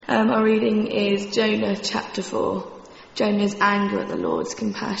Our reading is Jonah chapter 4. Jonah's anger at the Lord's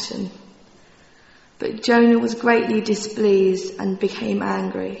compassion. But Jonah was greatly displeased and became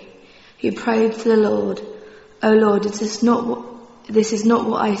angry. He prayed to the Lord, "O Lord, this is not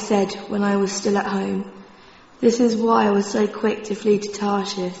what I said when I was still at home. This is why I was so quick to flee to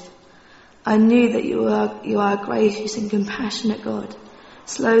Tarshish. I knew that you are a gracious and compassionate God,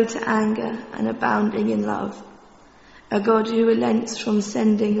 slow to anger and abounding in love, a God who relents from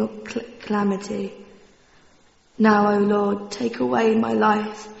sending your calamity. Now, O Lord, take away my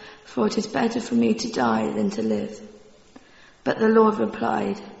life, for it is better for me to die than to live." But the Lord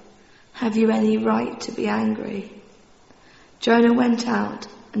replied, "Have you any right to be angry?" Jonah went out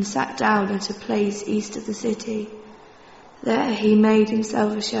and sat down at a place east of the city. There he made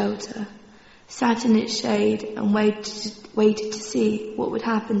himself a shelter, sat in its shade and waited to see what would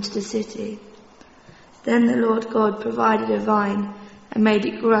happen to the city. Then the Lord God provided a vine and made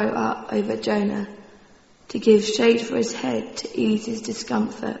it grow up over Jonah to give shade for his head to ease his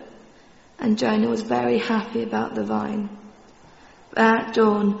discomfort. And Jonah was very happy about the vine. But at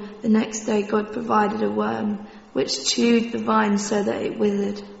dawn the next day God provided a worm which chewed the vine so that it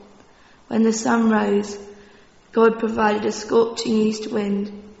withered. When the sun rose, God provided a scorching east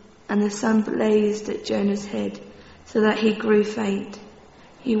wind, and the sun blazed at Jonah's head so that he grew faint.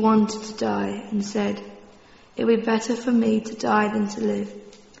 He wanted to die and said, "It would be better for me to die than to live."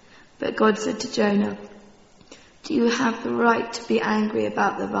 But God said to Jonah, "Do you have the right to be angry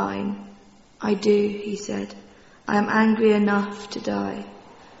about the vine?" "I do," he said. "I am angry enough to die."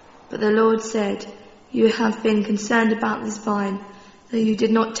 But the Lord said, "You have been concerned about this vine, though you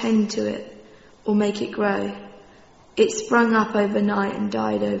did not tend to it or make it grow. It sprung up overnight and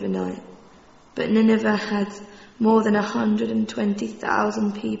died overnight." But Nineveh has more than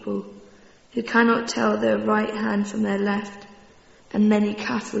 120,000 people who cannot tell their right hand from their left, and many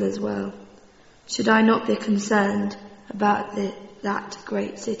cattle as well. Should I not be concerned about that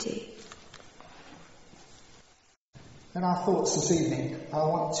great city? In our thoughts this evening, I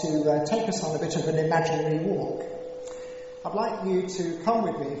want to take us on a bit of an imaginary walk. I'd like you to come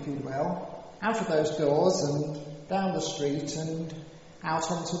with me, if you will, out of those doors and down the street and out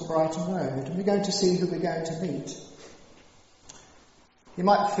onto the Brighton Road, and we're going to see who we're going to meet. You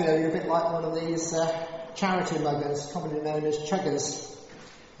might feel you're a bit like one of these charity muggers, commonly known as chuggers.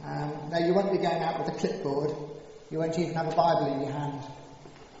 Now, you won't be going out with a clipboard. You won't even have a Bible in your hand.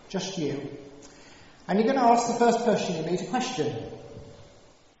 Just you. And you're going to ask the first person you meet a question.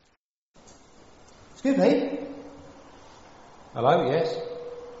 "Excuse me?" "Hello, yes."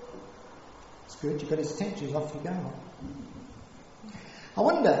 It's good, you've got his attention, off you go. "I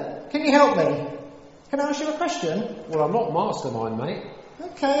wonder, can you help me? Can I ask you a question?" "Well, I'm not mastermind, mate."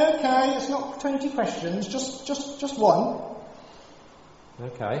 Okay, it's not 20 questions, just one.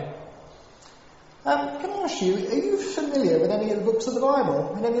 Okay. Can I ask you, are you familiar with any of the books of the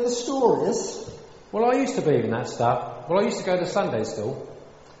Bible and any of the stories? Well, I used to be in that stuff. Well, I used to go to Sunday school.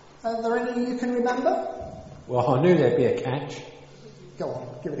 Are there any you can remember? Well, I knew there'd be a catch. Go on,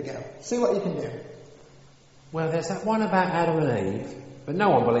 give it a go. See what you can do. Well, there's that one about Adam and Eve, but no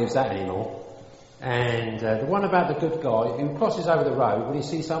one believes that anymore. And the one about the good guy who crosses over the road when he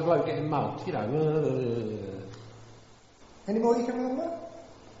sees some bloke getting mugged, you know. Any more you can remember?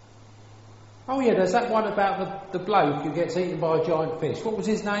 Oh yeah, there's that one about the bloke who gets eaten by a giant fish. What was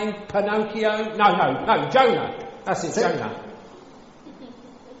his name? Pinocchio? No, Jonah. That's it, Jonah.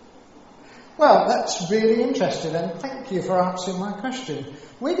 Well, that's really interesting, and thank you for answering my question.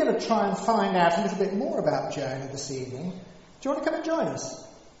 We're going to try and find out a little bit more about Jonah this evening. Do you want to come and join us?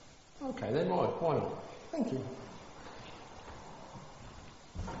 Okay, then why not? Thank you.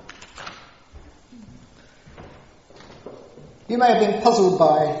 You may have been puzzled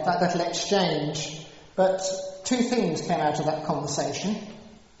by that little exchange, but two things came out of that conversation.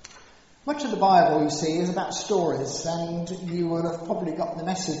 Much of the Bible, you see, is about stories, and you will have probably got the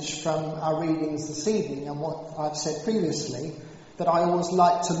message from our readings this evening and what I've said previously, that I always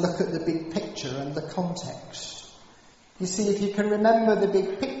like to look at the big picture and the context. You see, if you can remember the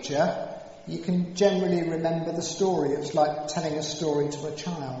big picture, you can generally remember the story. It's like telling a story to a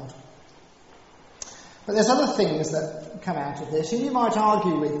child. But there's other things that come out of this, and you might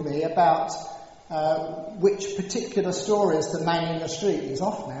argue with me about which particular stories the man in the street is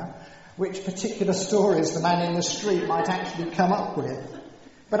off now, which particular stories the man in the street might actually come up with.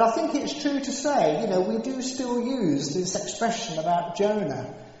 But I think it's true to say, we do still use this expression about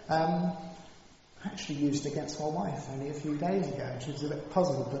Jonah. I actually used it against my wife only a few days ago. She was a bit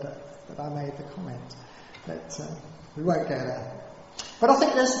puzzled that I made the comment. But we won't go there. But I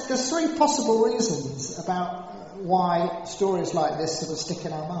think there's three possible reasons about why stories like this sort of stick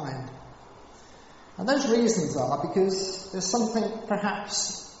in our mind. And those reasons are because there's something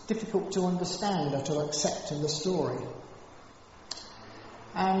perhaps difficult to understand or to accept in the story.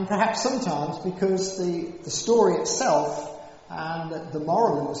 And perhaps sometimes because the story itself and the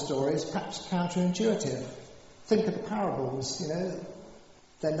moral in the story is perhaps counterintuitive. Think of the parables,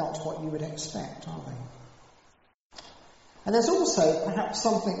 they're not what you would expect, are they? And there's also perhaps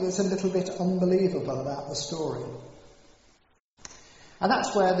something that's a little bit unbelievable about the story. And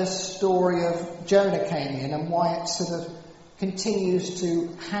that's where this story of Jonah came in and why it sort of continues to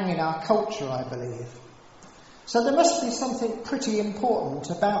hang in our culture, I believe. So there must be something pretty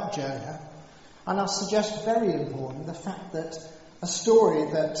important about Jonah, and I suggest very important, the fact that a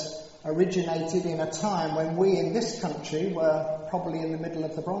story that originated in a time when we in this country were probably in the middle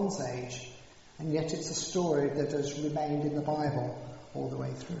of the Bronze Age, and yet it's a story that has remained in the Bible all the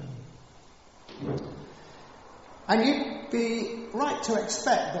way through. And you'd be right to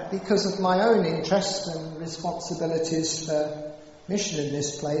expect that because of my own interest and responsibilities for mission in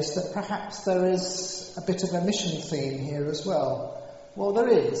this place, that perhaps there is a bit of a mission theme here as well. Well, there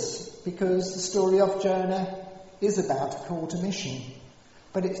is, because the story of Jonah is about a call to mission.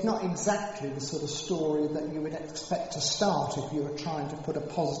 But it's not exactly the sort of story that you would expect to start if you were trying to put a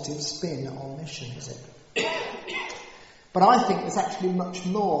positive spin on mission, is it? But I think there's actually much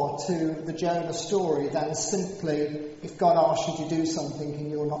more to the Jonah story than simply if God asks you to do something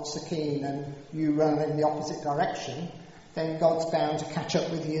and you're not so keen and you run in the opposite direction, then God's bound to catch up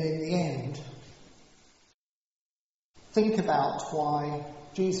with you in the end. Think about why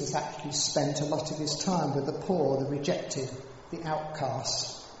Jesus actually spent a lot of his time with the poor, the rejected, the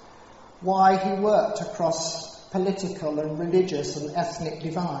outcasts. Why he worked across political and religious and ethnic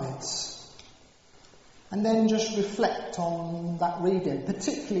divides. And then just reflect on that reading,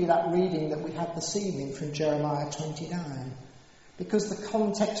 particularly that reading that we had this evening from Jeremiah 29. Because the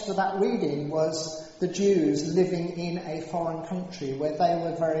context of that reading was the Jews living in a foreign country where they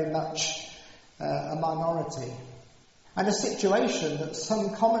were very much a minority. And a situation that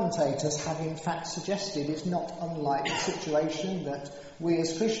some commentators have in fact suggested is not unlike the situation that we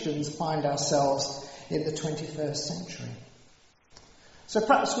as Christians find ourselves in the 21st century. So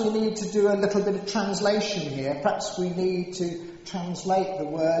perhaps we need to do a little bit of translation here. Perhaps we need to translate the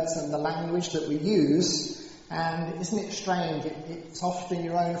words and the language that we use. And isn't it strange? It's often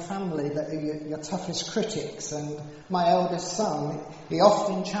your own family that are your toughest critics. And my eldest son, he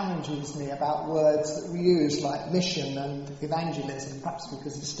often challenges me about words that we use like mission and evangelism, perhaps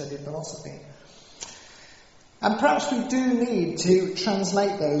because he studied philosophy. And perhaps we do need to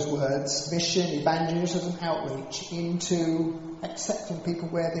translate those words, mission, evangelism, outreach, into accepting people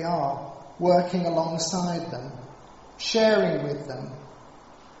where they are, working alongside them, sharing with them.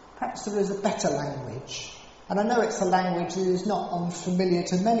 Perhaps there is a better language. And I know it's a language that is not unfamiliar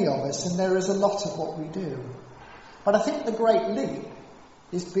to many of us, and there is a lot of what we do. But I think the great leap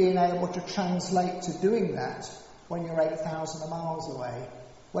is being able to translate to doing that when you're 8,000 miles away,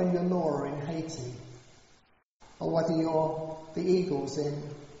 when you're Laura in Haiti, or whether you're the Eagles in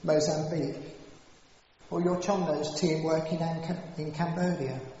Mozambique, or your Chondo's team working in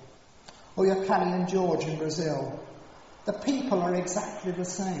Cambodia, or your Callie and George in Brazil. The people are exactly the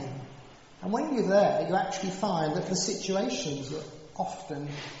same. And when you're there, you actually find that the situations are often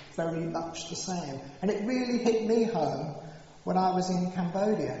very much the same. And it really hit me home when I was in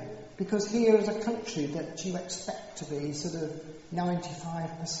Cambodia, because here is a country that you expect to be sort of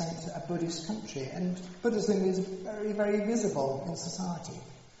 95% a Buddhist country, and Buddhism is very, very visible in society.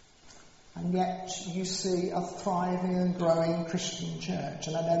 And yet you see a thriving and growing Christian church.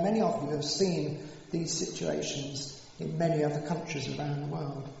 And I know many of you have seen these situations in many other countries around the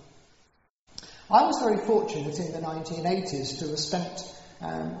world. I was very fortunate in the 1980s to have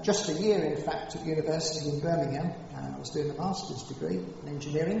spent just a year, in fact, at university in Birmingham. I was doing a master's degree in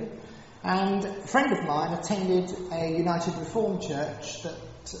engineering. And a friend of mine attended a United Reformed Church that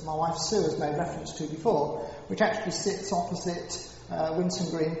my wife Sue has made reference to before, which actually sits opposite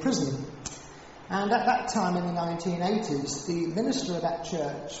Winson Green Prison. And at that time in the 1980s, the minister of that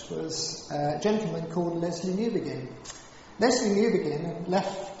church was a gentleman called Leslie Newbegin. Leslie Newbegin had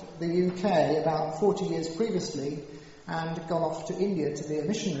left the UK about 40 years previously and gone off to India to be a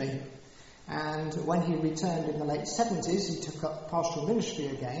missionary. And when he returned in the late 70s, he took up pastoral ministry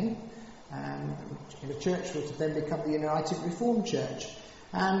again, in a church which had then become the United Reformed Church.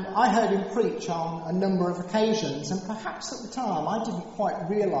 And I heard him preach on a number of occasions, and perhaps at the time I didn't quite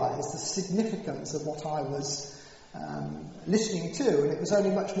realise the significance of what I was listening to, and it was only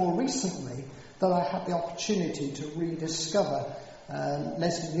much more recently that I had the opportunity to rediscover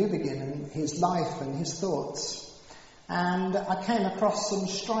Leslie Newbegin and his life and his thoughts. and I came across some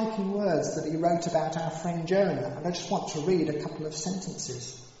striking words that he wrote about our friend Jonah, and I just want to read a couple of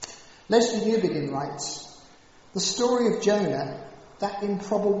sentences. Leslie Newbegin writes, "The story of Jonah, that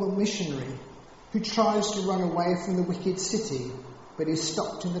improbable missionary who tries to run away from the wicked city, but is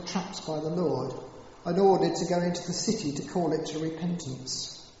stopped in the traps by the Lord and ordered to go into the city to call it to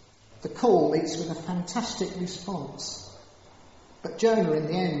repentance. The call meets with a fantastic response. But Jonah in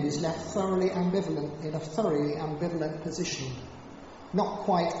the end is left in a thoroughly ambivalent position, not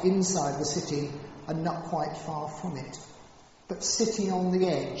quite inside the city and not quite far from it, but sitting on the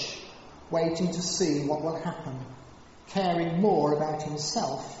edge, waiting to see what will happen, caring more about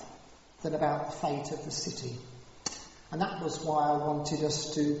himself than about the fate of the city." And that was why I wanted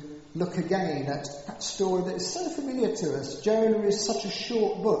us to look again at that story that is so familiar to us. Jonah is such a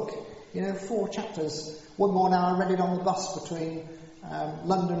short book, 4 chapters. One morning I read it on the bus between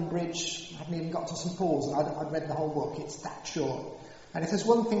London Bridge, I hadn't even got to St Paul's, and I'd read the whole book. It's that short. And if there's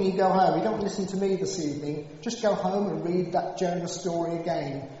one thing you go home, you don't listen to me this evening, just go home and read that Jonah story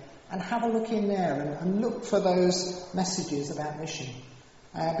again and have a look in there and look for those messages about mission.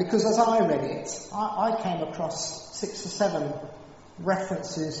 Because as I read it, I came across 6 or 7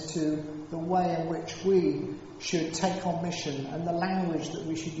 references to the way in which we should take on mission and the language that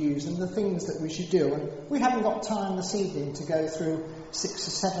we should use and the things that we should do. And we haven't got time this evening to go through 6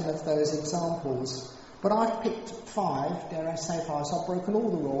 or 7 of those examples. But I've picked 5, dare I say 5, so I've broken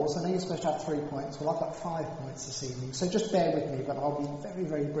all the rules. I know you're supposed to have 3 points. Well, I've got 5 points this evening, so just bear with me, but I'll be very,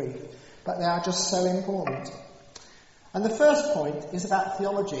 very brief. But they are just so important. And the first point is about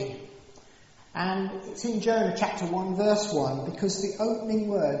theology. And it's in Jonah chapter 1, verse 1, because the opening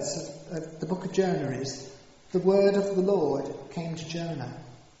words of the book of Jonah is, "The word of the Lord came to Jonah."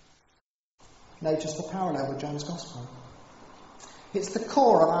 Notice the parallel with John's Gospel. It's the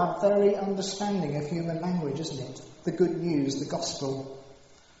core of our very understanding of human language, isn't it? The good news, the gospel.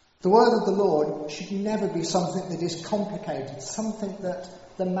 The word of the Lord should never be something that is complicated, something that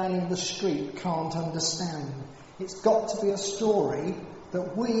the man in the street can't understand. It's got to be a story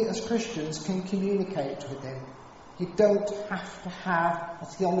that we as Christians can communicate with him. You don't have to have a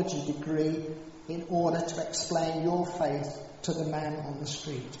theology degree in order to explain your faith to the man on the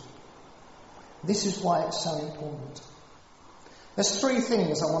street. This is why it's so important. There's 3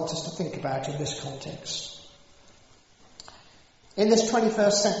 things I want us to think about in this context. In this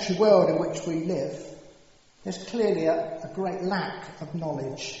 21st century world in which we live, there's clearly a great lack of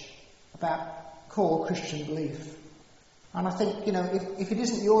knowledge about core Christian belief. And I think, if it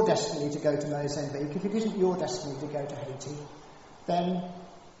isn't your destiny to go to Mozambique, if it isn't your destiny to go to Haiti, then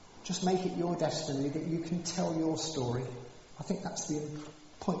just make it your destiny that you can tell your story. I think that's the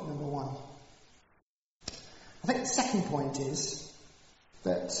point number 1. I think the second point is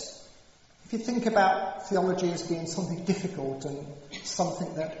that if you think about theology as being something difficult and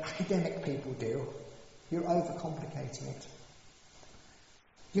something that academic people do, you're overcomplicating it.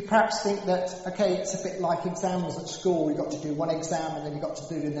 You perhaps think that, it's a bit like exams at school. You've got to do one exam and then you've got to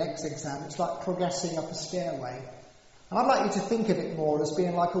do the next exam. It's like progressing up a stairway. And I'd like you to think of it more as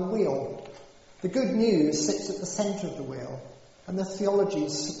being like a wheel. The good news sits at the centre of the wheel, and the theology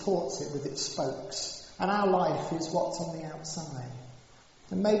supports it with its spokes. And our life is what's on the outside.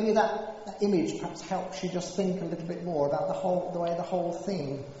 And maybe that image perhaps helps you just think a little bit more about the way the whole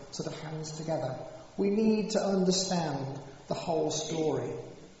thing sort of hangs together. We need to understand the whole story.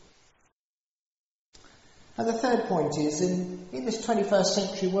 And the third point is, in this 21st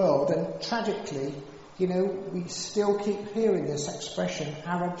century world, and tragically, we still keep hearing this expression,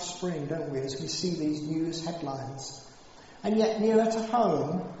 Arab Spring, don't we, as we see these news headlines. And yet, nearer to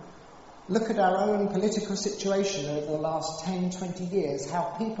home, look at our own political situation over the last 10, 20 years, how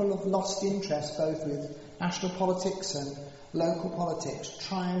people have lost interest both with national politics and local politics,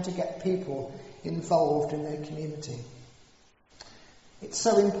 trying to get people involved in their community. It's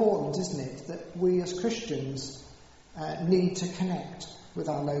so important, isn't it, that we as Christians need to connect with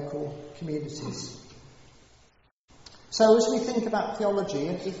our local communities. So as we think about theology,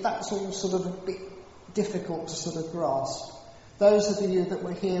 if that's all sort of a bit difficult to sort of grasp, those of you that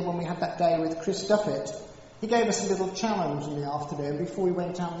were here when we had that day with Chris Duffett, he gave us a little challenge in the afternoon before we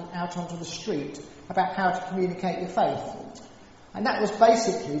went out onto the street about how to communicate your faith. And that was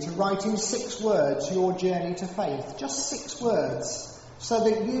basically to write in 6 words your journey to faith. Just 6 words. So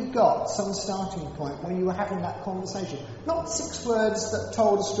that you got some starting point when you were having that conversation. Not 6 words that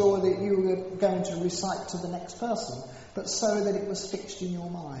told a story that you were going to recite to the next person, but so that it was fixed in your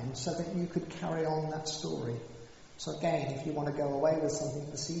mind, so that you could carry on that story. So again, if you want to go away with something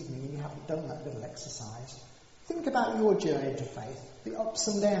this evening and you haven't done that little exercise, think about your journey to faith, the ups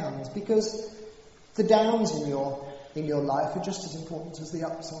and downs, because the downs in your in your life are just as important as the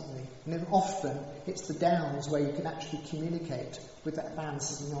ups, aren't they? And then often it's the downs where you can actually communicate with that man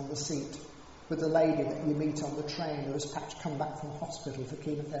sitting on the seat, with the lady that you meet on the train who has perhaps come back from hospital for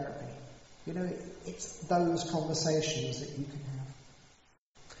chemotherapy. You know, it's those conversations that you can have.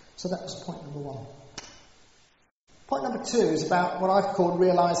 So that was point number 1. Point number 2 is about what I've called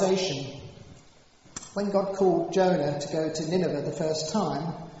realisation. When God called Jonah to go to Nineveh the first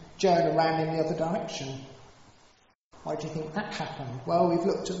time, Jonah ran in the other direction. Why do you think that happened? Well, we've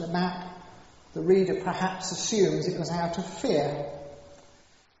looked at the map. The reader perhaps assumes it was out of fear.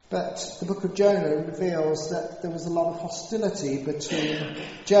 But the book of Jonah reveals that there was a lot of hostility between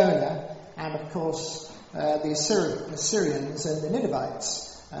Jonah and, of course, the Assyrians and the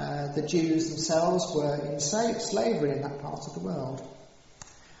Ninevites. The Jews themselves were in slavery in that part of the world.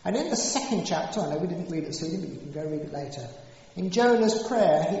 And in the second chapter, I know we didn't read it this evening, but you can go read it later. In Jonah's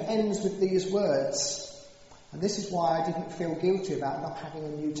prayer, he ends with these words. And this is why I didn't feel guilty about not having a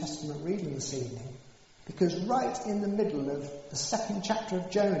New Testament reading this evening. Because right in the middle of the second chapter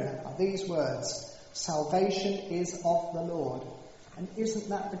of Jonah are these words, salvation is of the Lord. And isn't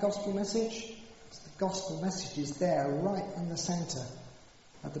that the gospel message? The gospel message is there right in the centre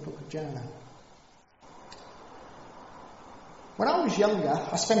of the book of Jonah. When I was younger,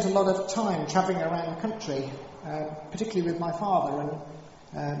 I spent a lot of time travelling around the country, particularly with my father,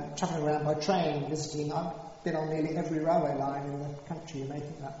 and travelling around by train, visiting. I've been on nearly every railway line in the country. You may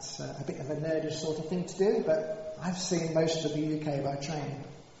think that's a bit of a nerdish sort of thing to do, but I've seen most of the UK by train.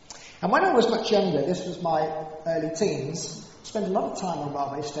 And when I was much younger, this was my early teens, I spent a lot of time on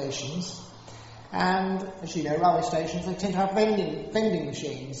railway stations. And as you know, railway stations, they tend to have vending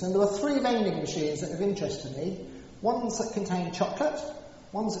machines. And there were 3 vending machines that have interested me. Ones that contained chocolate,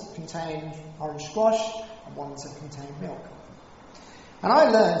 ones that contained orange squash, and ones that contained milk. And I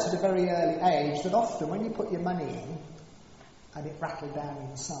learned at a very early age that often when you put your money in and it rattled down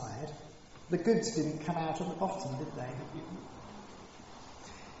inside, the goods didn't come out at the bottom, did they?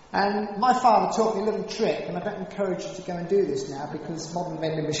 And my father taught me a little trick, and I don't encourage you to go and do this now because modern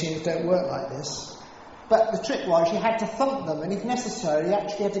vending machines don't work like this. But the trick was you had to thump them, and if necessary you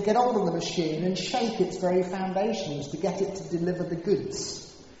actually had to get hold of the machine and shake its very foundations to get it to deliver the goods.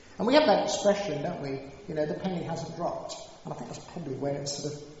 And we have that expression, don't we? You know, the penny hasn't dropped. And I think that's probably where it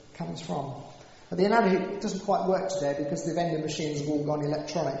sort of comes from. But the analogy doesn't quite work today because the vending machines have all gone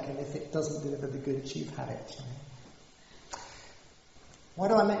electronic, and if it doesn't deliver the goods, you've had it. Why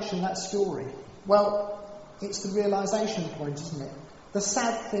do I mention that story? Well, it's the realisation point, isn't it? The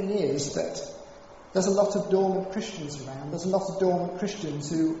sad thing is that there's a lot of dormant Christians around. There's a lot of dormant Christians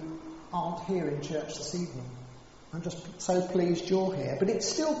who aren't here in church this evening. I'm just so pleased you're here. But it's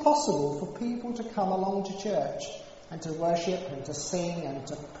still possible for people to come along to church and to worship and to sing and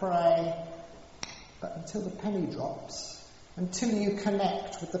to pray. But until the penny drops, until you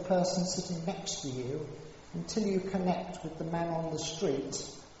connect with the person sitting next to you, until you connect with the man on the street,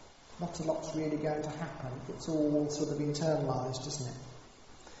 not a lot's really going to happen. It's all sort of internalised, isn't it?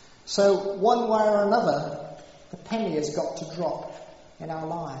 So one way or another, the penny has got to drop in our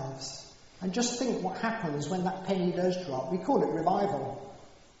lives. And just think what happens when that penny does drop. We call it revival.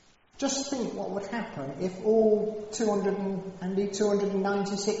 Just think what would happen if all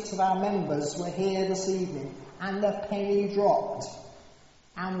 296 of our members were here this evening and the penny dropped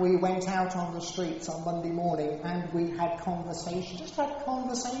and we went out on the streets on Monday morning and we had conversations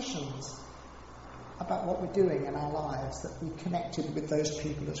about what we're doing in our lives, that we connected with those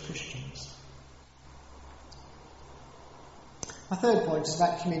people as Christians. My third point is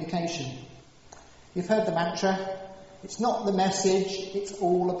about communication. You've heard the mantra. It's not the message, it's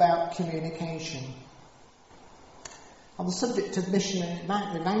all about communication. On the subject of mission and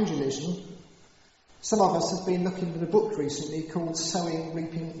evangelism, some of us have been looking at a book recently called Sowing,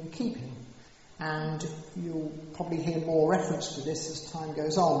 Reaping and Keeping. And you'll probably hear more reference to this as time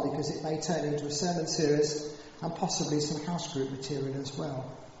goes on, because it may turn into a sermon series and possibly some house group material as well.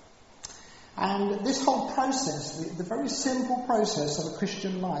 And this whole process, the very simple process of a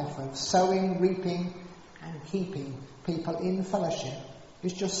Christian life of sowing, reaping and keeping people in fellowship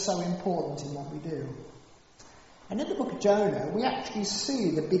is just so important in what we do. And in the book of Jonah, we actually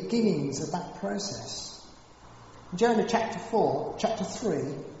see the beginnings of that process. In Jonah chapter 3,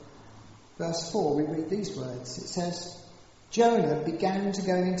 verse 4, we read these words. It says, Jonah began to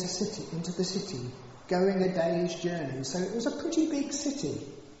go into the city, going a day's journey. So it was a pretty big city.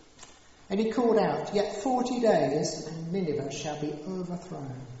 And he called out, yet 40 days and Nineveh shall be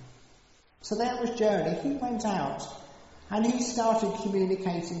overthrown. So there was Jonah. He went out and he started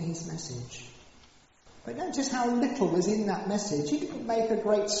communicating his message. But notice how little was in that message. He didn't make a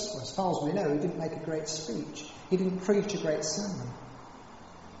great, as far as we know, he didn't make a great speech. He didn't preach a great sermon.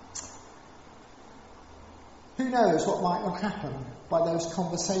 Who knows what might not happen by those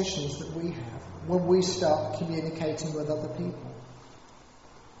conversations that we have when we start communicating with other people?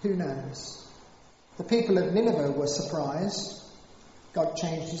 Who knows? The people of Nineveh were surprised. God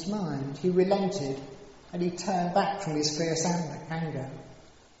changed his mind. He relented and he turned back from his fierce anger.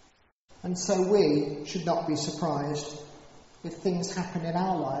 And so we should not be surprised if things happen in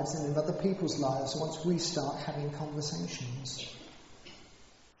our lives and in other people's lives once we start having conversations.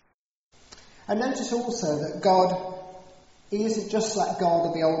 And notice also that God, he isn't just that God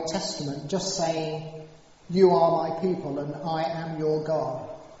of the Old Testament, just saying, you are my people and I am your God.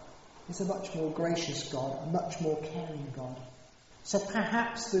 He's a much more gracious God, a much more caring God. So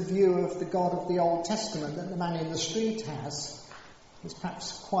perhaps the view of the God of the Old Testament that the man in the street has is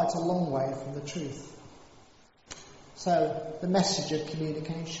perhaps quite a long way from the truth. So, the message of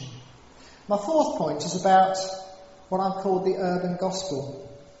communication. My fourth point is about what I've called the urban gospel.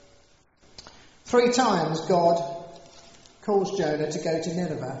 3 times God calls Jonah to go to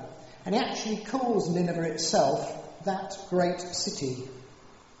Nineveh, and he actually calls Nineveh itself that great city.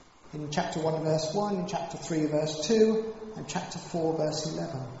 In chapter 1 verse 1, in chapter 3 verse 2, and chapter 4 verse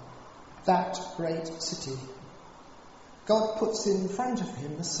 11. That great city. God puts in front of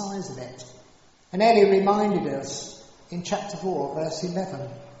him the size of it. And Eli reminded us in chapter 4 verse 11,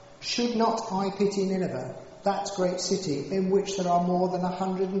 should not I pity Nineveh, that great city in which there are more than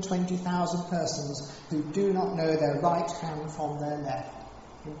 120,000 persons who do not know their right hand from their left,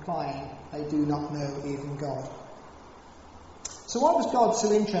 implying they do not know even God. So why was God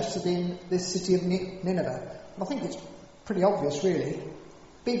so interested in this city of Nineveh? Well, I think it's pretty obvious, really.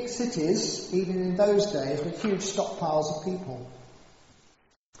 Big cities, even in those days, were huge stockpiles of people.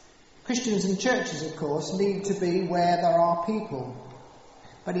 Christians and churches, of course, need to be where there are people.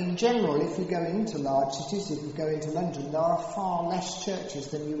 But in general, if you go into large cities, if you go into London, there are far less churches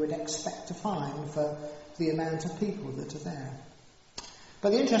than you would expect to find for the amount of people that are there.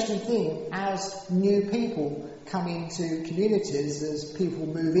 But the interesting thing, as new people come into communities, as people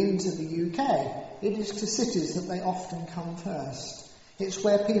move into the UK, it is to cities that they often come first. It's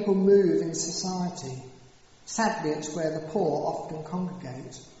where people move in society. Sadly, it's where the poor often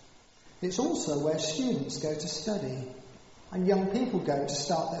congregate. It's also where students go to study and young people go to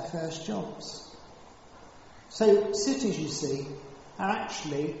start their first jobs. So cities, you see, are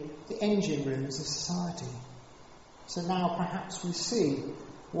actually the engine rooms of society. So now perhaps we see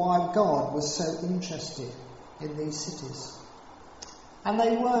why God was so interested in these cities. And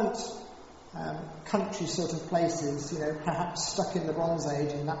they weren't country sort of places, perhaps stuck in the Bronze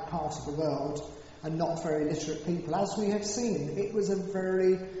Age in that part of the world and not very literate people. As we have seen, it was a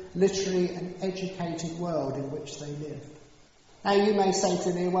very literary and educated world in which they lived. Now you may say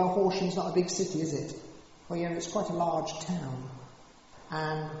to me, well, Horsham's not a big city, is it? Well, it's quite a large town.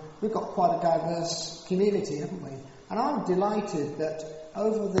 And we've got quite a diverse community, haven't we? And I'm delighted that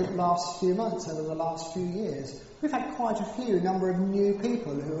over the last few months, over the last few years, we've had quite a number of new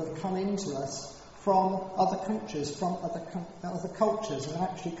people who have come into us from other countries, from other cultures, and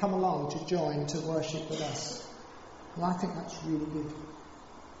actually come along to join to worship with us. And I think that's really good.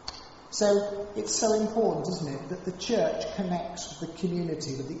 So it's so important, isn't it, that the church connects with the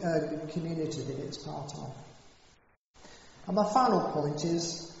community, with the urban community that it's part of. And my final point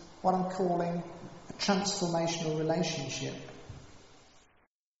is what I'm calling a transformational relationship.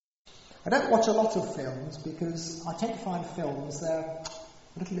 I don't watch a lot of films because I tend to find films, they're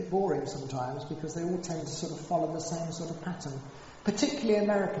a little bit boring sometimes because they all tend to sort of follow the same sort of pattern. Particularly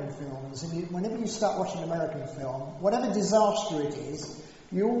American films. And whenever you start watching an American film, whatever disaster it is,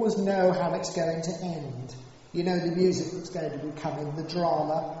 you always know how it's going to end. You know the music that's going to be coming, the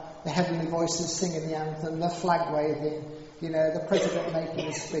drama, the heavenly voices singing the anthem, the flag waving, the president making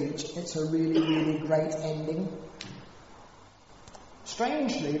a speech. It's a really, really great ending.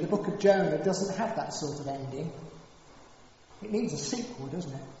 Strangely, the book of Jonah doesn't have that sort of ending. It needs a sequel,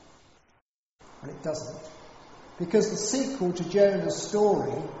 doesn't it? Well, it doesn't. Because the sequel to Jonah's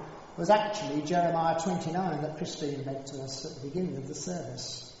story was actually Jeremiah 29 that Christine read to us at the beginning of the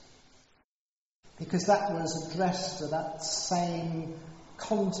service. Because that was addressed to that same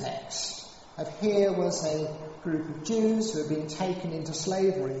context of here was a group of Jews who had been taken into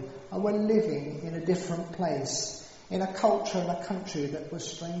slavery and were living in a different place, in a culture and a country that was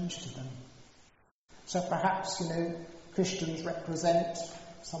strange to them. So perhaps, Christians represent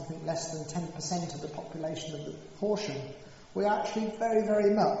something less than 10% of the population of the Horsham. We're actually very,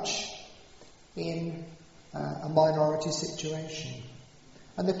 very much in a minority situation.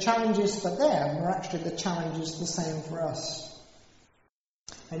 And the challenges for them were actually the challenges the same for us.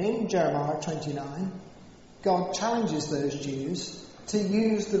 And in Jeremiah 29, God challenges those Jews to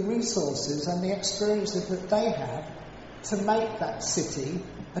use the resources and the experiences that they had to make that city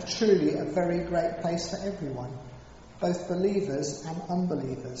a very great place for everyone, both believers and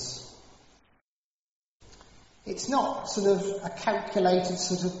unbelievers. It's not sort of a calculated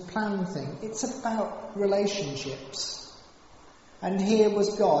sort of plan thing. It's about relationships. And here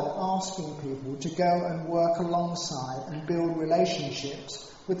was God asking people to go and work alongside and build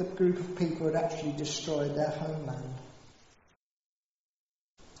relationships with a group of people who had actually destroyed their homeland.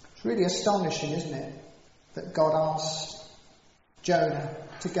 It's really astonishing, isn't it, that God asked Jonah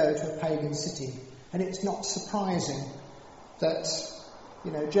to go to a pagan city. And it's not surprising that,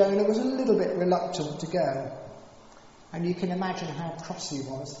 Jonah was a little bit reluctant to go. And you can imagine how cross he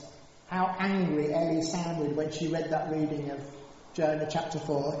was, how angry Ellie sounded when she read that reading of Jonah chapter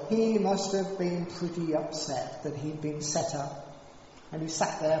 4. He must have been pretty upset that he'd been set up. And he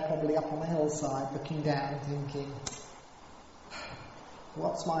sat there probably up on the hillside looking down thinking,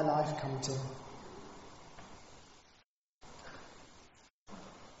 what's my life come to?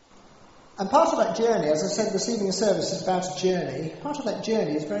 And part of that journey, as I said, this evening's service is about a journey. Part of that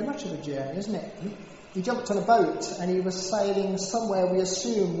journey is very much of a journey, isn't it? He jumped on a boat and he was sailing somewhere, we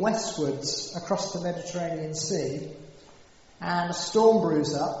assume, westwards across the Mediterranean Sea. And a storm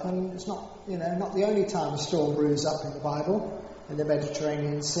brews up, and it's not the only time a storm brews up in the Bible, in the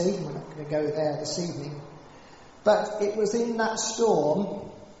Mediterranean Sea. We're not going to go there this evening. But it was in that storm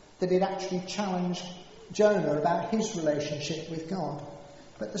that it actually challenged Jonah about his relationship with God.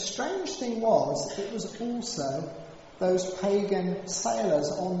 But the strange thing was, it was also those pagan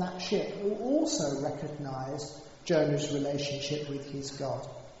sailors on that ship who also recognised Jonah's relationship with his God.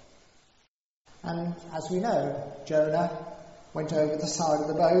 And as we know, Jonah went over the side of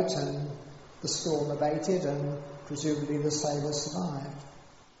the boat and the storm abated and presumably the sailors survived.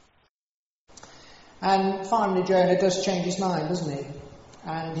 And finally Jonah does change his mind, doesn't he?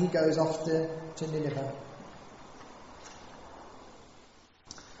 And he goes off to Nineveh.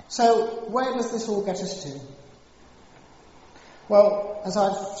 So where does this all get us to? Well, as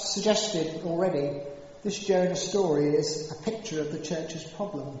I've suggested already, this Jonah story is a picture of the church's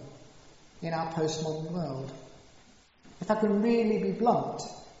problem in our postmodern world. If I can really be blunt,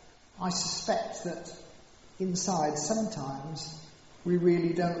 I suspect that inside sometimes we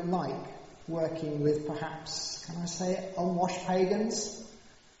really don't like working with perhaps, can I say it, unwashed pagans.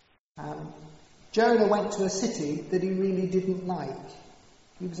 Jonah went to a city that he really didn't like.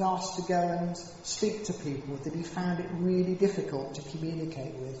 He was asked to go and speak to people that he found it really difficult to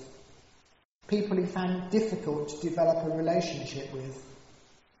communicate with. People he found difficult to develop a relationship with.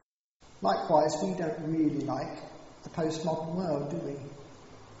 Likewise, we don't really like the postmodern world, do we?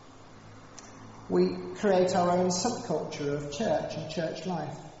 We create our own subculture of church and church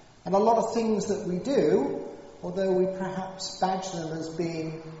life. And a lot of things that we do, although we perhaps badge them as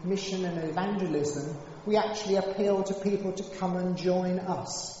being mission and evangelism, we actually appeal to people to come and join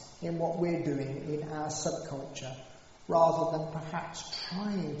us in what we're doing in our subculture, rather than perhaps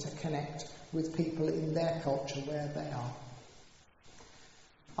trying to connect with people in their culture where they are.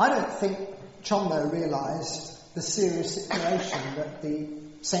 I don't think Chomno realised the serious situation that the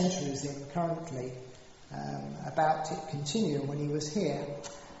centre is in currently about it continuing when he was here.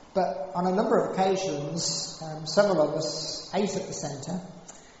 But on a number of occasions, several of us ate at the centre,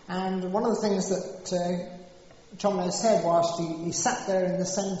 and one of the things that Chomno said whilst he sat there in the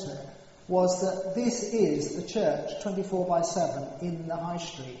centre was that this is the church 24/7 in the high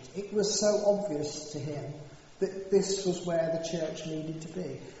street. It was so obvious to him that this was where the church needed to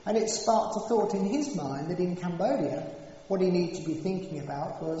be. And it sparked a thought in his mind that in Cambodia, what he needed to be thinking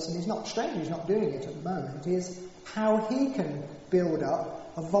about was, and he's not strange, he's not doing it at the moment, is how he can build up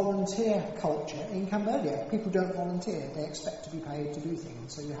a volunteer culture in Cambodia. People don't volunteer, they expect to be paid to do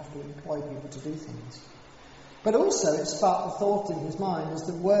things, so you have to employ people to do things. But also it sparked a thought in his mind as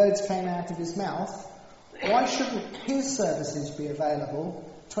the words came out of his mouth, why shouldn't his services be available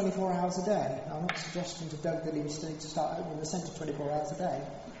 24 hours a day? Now, I'm not suggesting to Doug that he needs to start opening the centre 24 hours a day,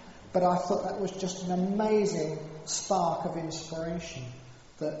 but I thought that was just an amazing spark of inspiration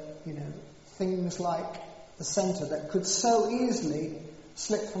that, things like the centre that could so easily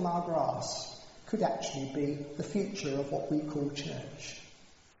slip from our grasp could actually be the future of what we call church.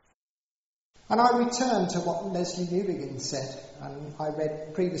 And I return to what Leslie Newbegin said, and I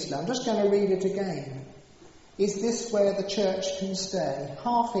read previously. I'm just going to read it again. Is this where the church can stay,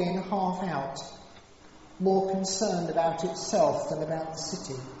 half in, half out, more concerned about itself than about the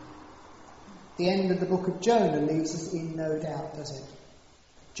city? The end of the book of Jonah leaves us in no doubt, does it?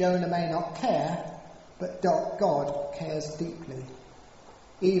 Jonah may not care, but God cares deeply,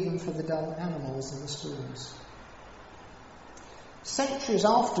 even for the dumb animals in the storms. Centuries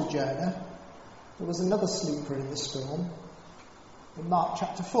after Jonah, there was another sleeper in the storm. In Mark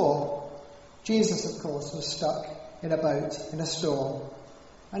chapter 4, Jesus, of course, was stuck in a boat in a storm,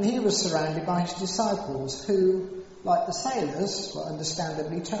 and he was surrounded by his disciples who, like the sailors, were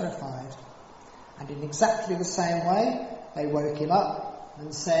understandably terrified. And in exactly the same way, they woke him up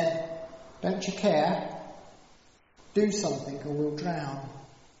and said, "Don't you care? Do something or we'll drown."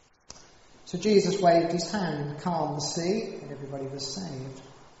 So Jesus waved his hand and calmed the sea, and everybody was saved.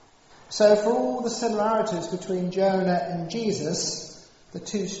 So for all the similarities between Jonah and Jesus, the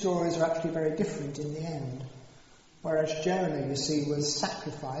two stories are actually very different in the end. Whereas Jonah, you see, was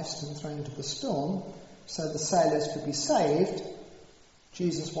sacrificed and thrown into the storm so the sailors could be saved,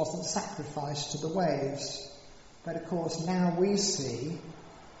 Jesus wasn't sacrificed to the waves. But of course now we see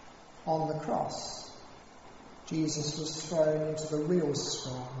on the cross, Jesus was thrown into the real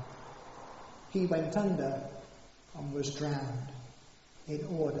storm. He went under and was drowned in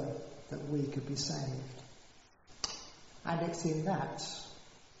order that we could be saved. And it's in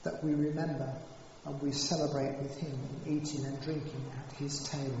that we remember and we celebrate with him in eating and drinking at his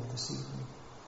table this evening.